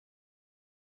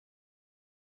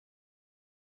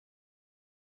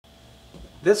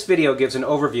This video gives an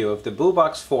overview of the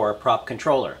BooBox 4 prop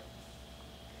controller.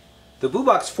 The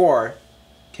BooBox 4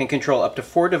 can control up to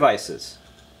 4 devices.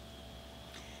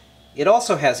 It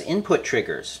also has input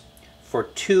triggers for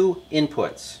 2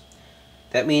 inputs.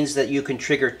 That means that you can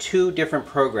trigger 2 different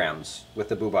programs with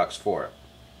the BooBox 4.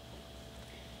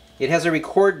 It has a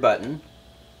record button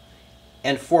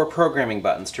and 4 programming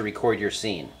buttons to record your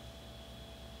scene.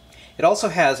 It also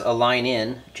has a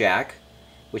line-in jack,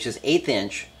 which is 1/8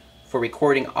 inch for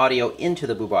recording audio into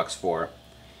the BooBox 4,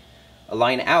 a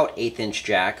line-out 1/8 inch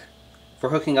jack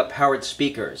for hooking up powered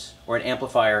speakers or an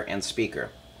amplifier and speaker.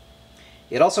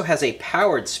 It also has a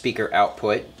powered speaker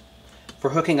output for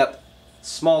hooking up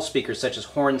small speakers such as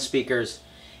horn speakers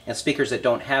and speakers that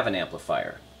don't have an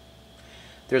amplifier.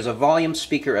 There's a volume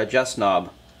speaker adjust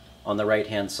knob on the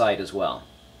right-hand side as well.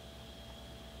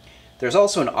 There's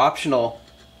also an optional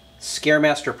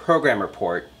ScareMaster programmer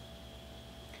port.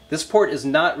 This port is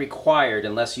not required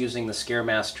unless using the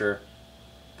ScareMaster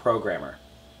programmer.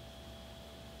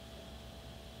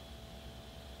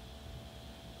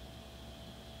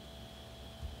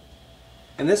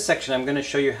 In this section, I'm going to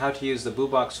show you how to use the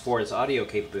BooBox 4's audio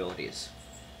capabilities.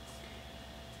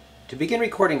 To begin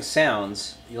recording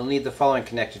sounds, you'll need the following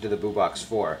connected to the BooBox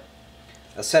 4.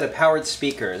 A set of powered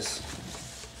speakers,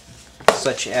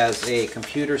 such as a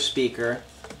computer speaker,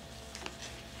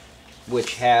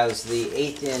 which has the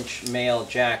 1/8 inch male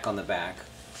jack on the back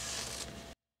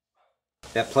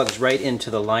that plugs right into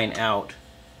the line out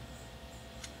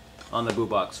on the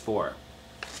BooBox 4.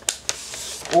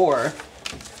 Or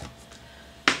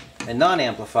a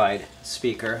non-amplified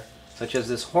speaker, such as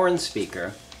this horn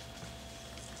speaker,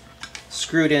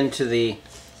 screwed into the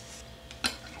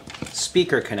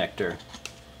speaker connector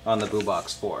on the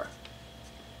BooBox 4.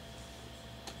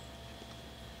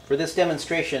 For this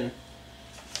demonstration,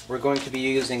 we're going to be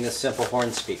using this simple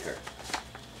horn speaker.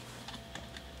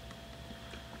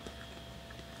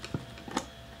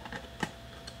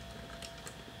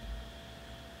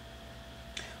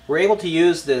 We're able to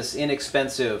use this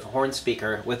inexpensive horn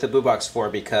speaker with the BooBox 4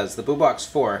 because the BooBox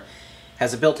 4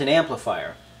 has a built-in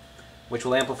amplifier which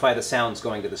will amplify the sounds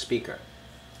going to the speaker.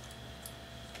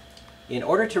 In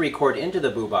order to record into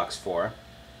the BooBox 4,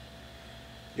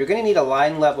 you're going to need a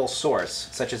line-level source,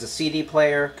 such as a CD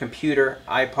player, computer,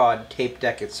 iPod, tape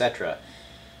deck, etc.,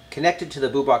 connected to the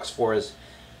BooBox 4's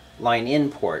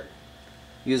line-in port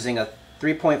using a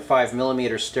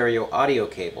 3.5mm stereo audio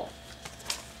cable,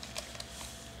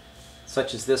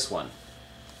 such as this one.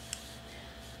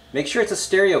 Make sure it's a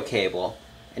stereo cable,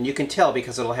 and you can tell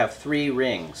because it'll have 3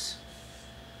 rings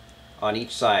on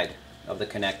each side of the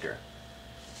connector.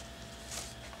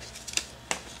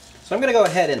 So I'm going to go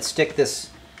ahead and stick this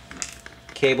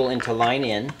cable into line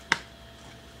in,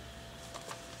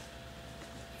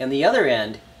 and the other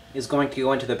end is going to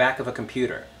go into the back of a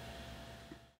computer.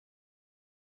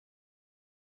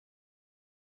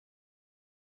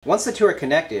 Once the 2 are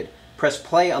connected, press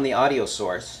play on the audio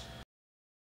source.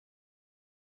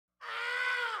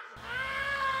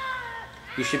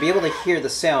 You should be able to hear the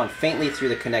sound faintly through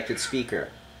the connected speaker.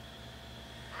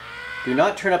 Do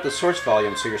not turn up the source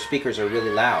volume so your speakers are really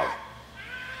loud.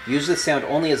 Use the sound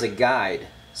only as a guide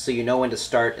so you know when to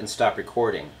start and stop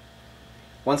recording.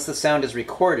 Once the sound is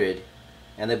recorded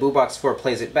and the BooBox 4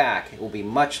 plays it back, it will be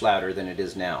much louder than it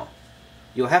is now.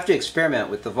 You'll have to experiment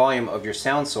with the volume of your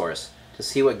sound source to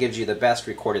see what gives you the best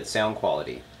recorded sound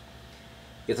quality.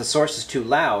 If the source is too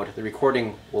loud, the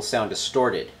recording will sound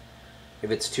distorted.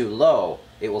 If it's too low,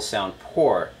 it will sound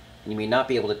poor, and you may not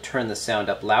be able to turn the sound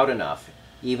up loud enough,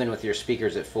 even with your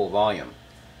speakers at full volume.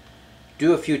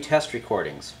 Do a few test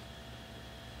recordings.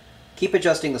 Keep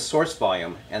adjusting the source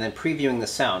volume and then previewing the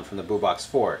sound from the BooBox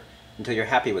 4 until you're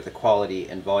happy with the quality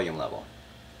and volume level.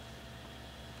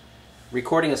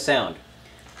 Recording a sound.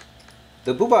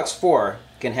 The BooBox 4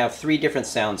 can have 3 different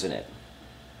sounds in it.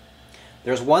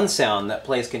 There's one sound that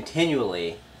plays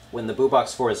continually when the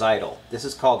BooBox 4 is idle. This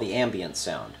is called the ambient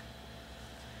sound.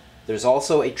 There's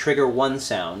also a trigger 1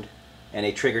 sound and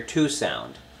a trigger 2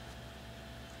 sound,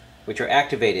 which are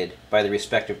activated by the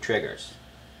respective triggers.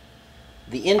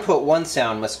 The input 1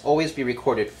 sound must always be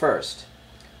recorded first.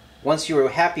 Once you are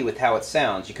happy with how it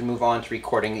sounds, you can move on to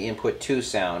recording the input 2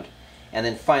 sound, and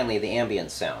then finally the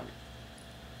ambient sound.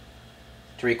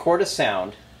 To record a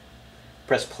sound,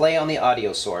 press play on the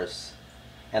audio source,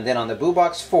 and then on the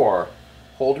BooBox 4,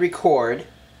 hold record,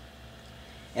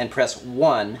 and press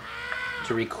 1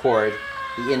 to record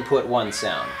the input 1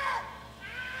 sound.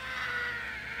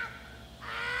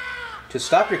 To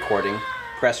stop recording,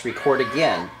 press record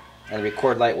again, and the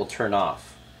record light will turn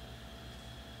off.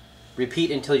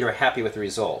 Repeat until you are happy with the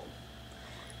result.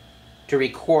 To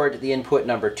record the input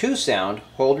number 2 sound,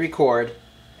 hold record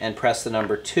and press the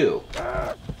number 2.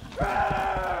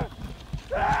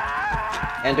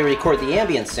 And to record the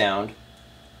ambient sound,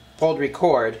 hold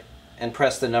record and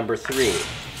press the number 3.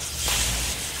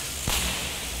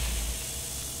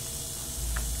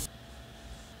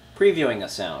 Previewing a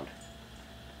sound.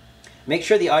 Make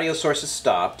sure the audio source is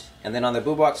stopped, and then on the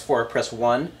BooBox 4 press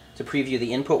 1 to preview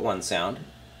the input 1 sound.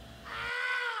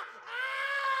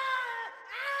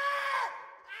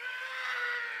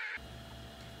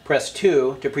 Press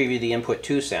 2 to preview the input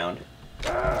 2 sound.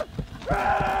 Press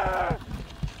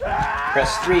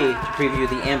 3 to preview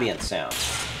the ambient sound.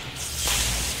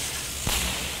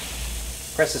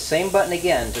 Press the same button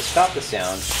again to stop the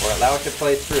sound or allow it to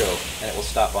play through, and it will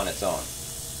stop on its own.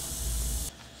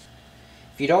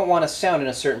 If you don't want a sound in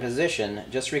a certain position,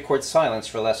 just record silence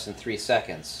for less than 3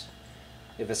 seconds.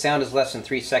 If a sound is less than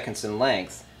 3 seconds in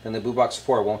length, then the BooBox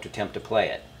 4 won't attempt to play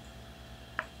it.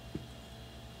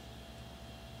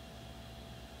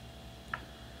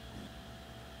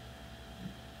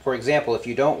 For example, if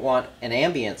you don't want an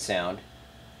ambient sound,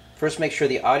 first make sure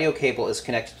the audio cable is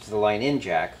connected to the line-in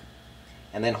jack,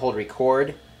 and then hold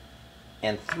record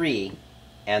and 3,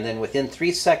 and then within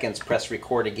 3 seconds press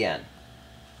record again.